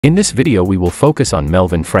In this video we will focus on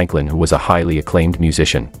Melvin Franklin, who was a highly acclaimed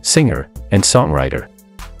musician, singer, and songwriter.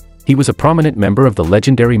 He was a prominent member of the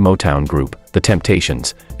legendary Motown group, The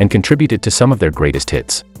Temptations, and contributed to some of their greatest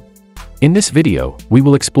hits. In this video, we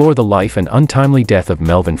will explore the life and untimely death of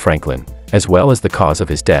Melvin Franklin, as well as the cause of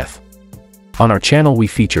his death. On our channel we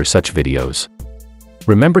feature such videos.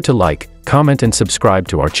 Remember to like, comment and subscribe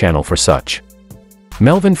to our channel for such.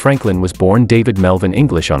 Melvin Franklin was born David Melvin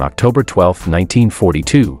English on October 12,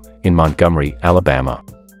 1942, in Montgomery, Alabama.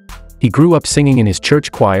 He grew up singing in his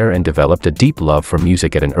church choir and developed a deep love for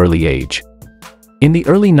music at an early age. In the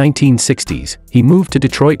early 1960s, he moved to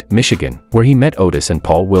Detroit, Michigan, where he met Otis and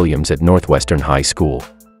Paul Williams at Northwestern High School.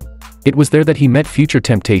 It was there that he met future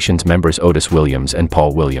Temptations members Otis Williams and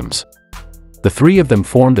Paul Williams. The three of them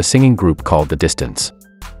formed a singing group called The Distance.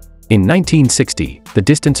 In 1960, The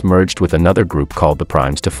Distance merged with another group called The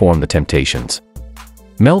Primes to form The Temptations.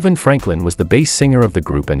 Melvin Franklin was the bass singer of the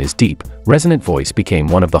group, and his deep, resonant voice became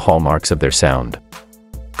one of the hallmarks of their sound.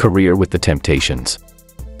 Career with The Temptations.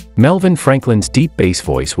 Melvin Franklin's deep bass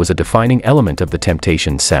voice was a defining element of The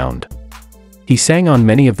Temptations' sound. He sang on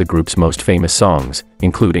many of the group's most famous songs,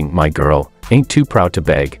 including My Girl, Ain't Too Proud to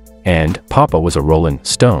Beg, and Papa Was a Rollin'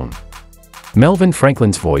 Stone. Melvin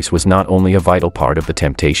Franklin's voice was not only a vital part of the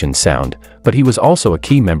Temptations' sound, but he was also a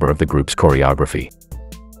key member of the group's choreography.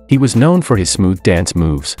 He was known for his smooth dance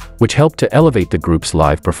moves, which helped to elevate the group's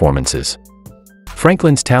live performances.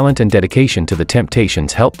 Franklin's talent and dedication to the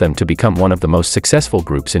Temptations helped them to become one of the most successful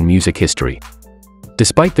groups in music history.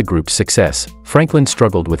 Despite the group's success, Franklin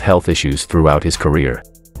struggled with health issues throughout his career.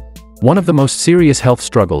 One of the most serious health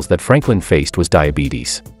struggles that Franklin faced was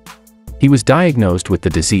diabetes. He was diagnosed with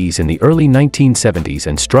the disease in the early 1970s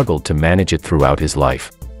and struggled to manage it throughout his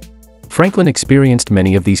life. Franklin experienced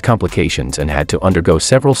many of these complications and had to undergo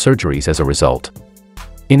several surgeries as a result.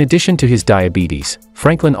 In addition to his diabetes,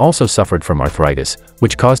 Franklin also suffered from arthritis,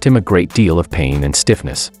 which caused him a great deal of pain and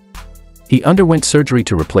stiffness. He underwent surgery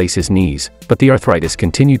to replace his knees, but the arthritis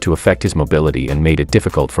continued to affect his mobility and made it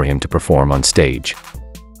difficult for him to perform on stage.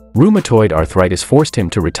 Rheumatoid arthritis forced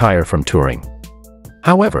him to retire from touring.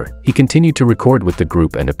 However, he continued to record with the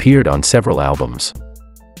group and appeared on several albums.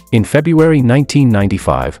 In February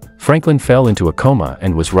 1995, Franklin fell into a coma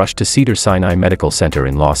and was rushed to Cedars-Sinai Medical Center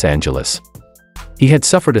in Los Angeles. He had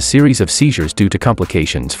suffered a series of seizures due to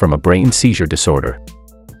complications from a brain seizure disorder.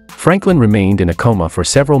 Franklin remained in a coma for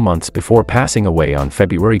several months before passing away on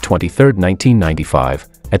February 23, 1995,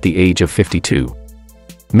 at the age of 52.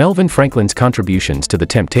 Melvin Franklin's contributions to the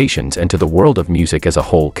Temptations and to the world of music as a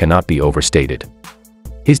whole cannot be overstated.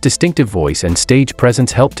 His distinctive voice and stage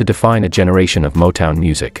presence helped to define a generation of Motown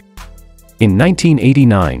music. In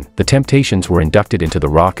 1989, the Temptations were inducted into the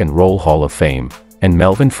Rock and Roll Hall of Fame, and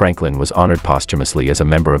Melvin Franklin was honored posthumously as a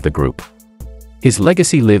member of the group. His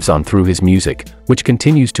legacy lives on through his music, which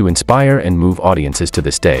continues to inspire and move audiences to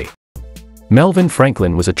this day. Melvin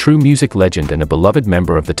Franklin was a true music legend and a beloved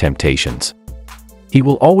member of the Temptations. He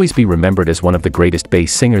will always be remembered as one of the greatest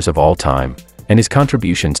bass singers of all time, and his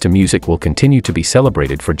contributions to music will continue to be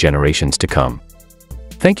celebrated for generations to come.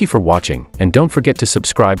 Thank you for watching, and don't forget to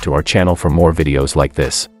subscribe to our channel for more videos like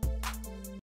this.